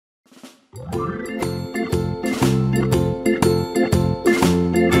Farmer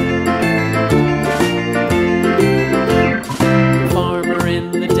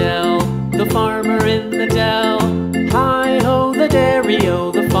in the dell, the farmer in the dell. Hi-ho the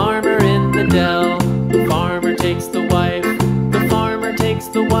dairy-o, the farmer in the dell. The farmer takes the wife, the farmer takes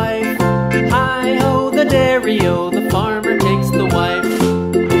the wife. Hi-ho the dairy-o, the farmer takes the wife.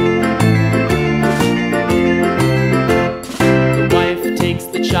 The wife takes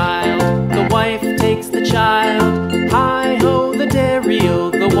the child, the wife takes the child. Hi-ho the dairy-o,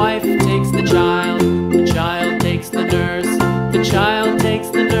 the wife takes the child. The child takes the nurse, the child takes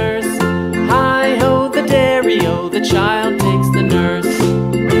the nurse. Hi-ho the dairy-o, the child takes the nurse.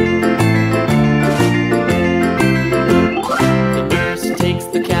 The nurse takes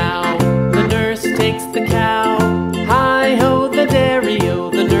the cow, the nurse takes the cow. Hi-ho the dairy-o,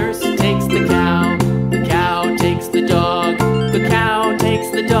 the nurse takes the cow. The cow takes the dog, the cow takes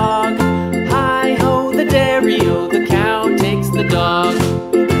the dog. Hi-ho the dairy-o, the cow takes the dog.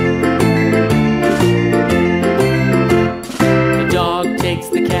 The dog takes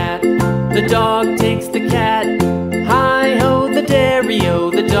the cat, the dog takes the cat. Hi-ho the dairy-o,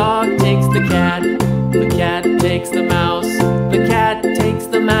 the dog takes the cat. The cat takes the mouse, the cat takes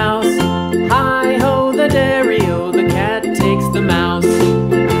the mouse. Hi-ho the dairy-o, the cat takes the mouse.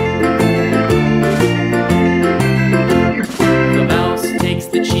 The mouse takes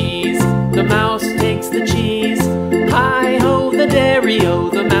the cheese, the mouse takes the cheese. Hi-ho the dairy-o,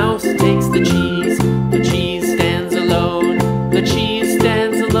 the mouse takes the cheese. The cheese stands alone, the cheese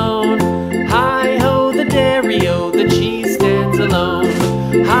stands alone. Hi-ho the dairy-o, the cheese stands alone.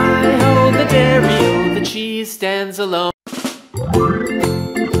 Hi-ho the dairy-o, the cheese stands alone.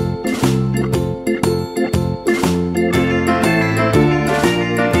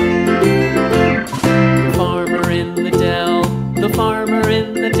 The farmer in the dell, the farmer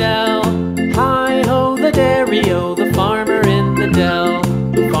in the dell. Hi-ho the dairy-o, the farmer in the dell.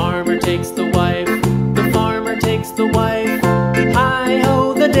 The farmer takes the wife, the farmer takes the wife.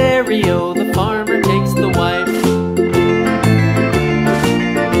 Hi-ho the dairy-o, the farmer takes the wife.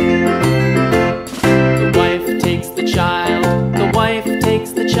 The wife takes the child, the wife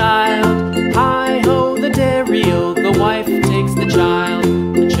takes the child. Hi-ho the dairy-o, the wife takes the child.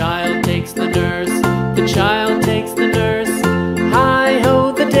 The child takes the nurse, the child takes the nurse.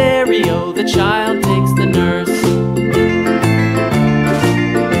 Hi-ho the dairy-o, the child takes the nurse.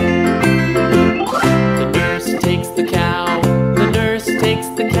 The nurse takes the cow, the nurse takes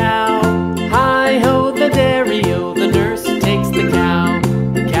the cow. Hi-ho the dairy-o, the nurse takes the cow.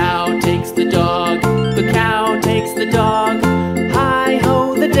 The cow takes the dog, the cow takes the dog.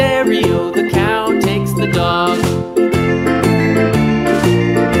 Hi-ho the dairy-o, the cow takes the dog.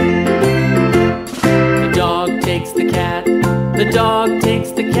 The dog takes the cat, the dog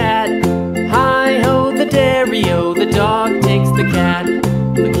takes the cat. Hi-ho the dairy-o, the dog takes the cat.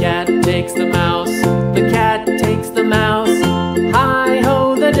 The cat takes the mouse, the cat takes the mouse.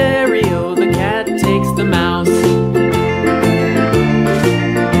 Hi-ho the dairy-o, the cat takes the mouse.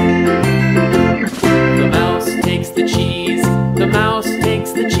 The mouse takes the cheese, the mouse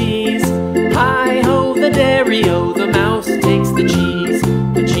takes the cheese. Hi-ho the dairy-o, the mouse takes the cheese.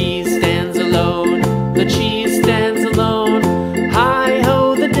 The cheese stands alone, the cheese stands alone.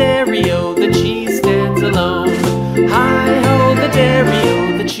 Hi-ho the dairy-o, the cheese stands alone. Hi-ho the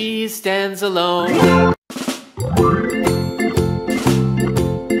dairy-o, the cheese stands alone.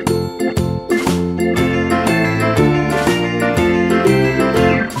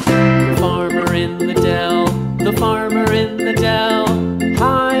 The farmer in the dell, the farmer in the dell.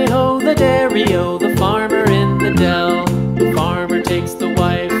 Hi-ho the dairy-o, the farmer in the dell. The farmer takes the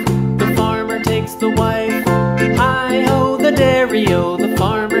wife, the farmer takes the wife. Hi-ho the dairy-o, the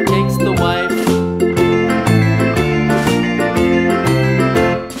farmer takes the wife.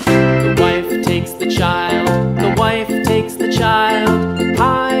 The wife takes the child, the wife takes the child.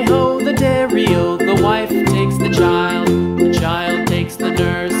 Hi-ho the dairy-o, the wife takes the child. The child takes the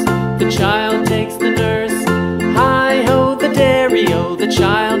nurse, the child takes the nurse. Hi-ho the dairy-o, the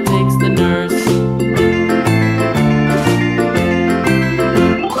child takes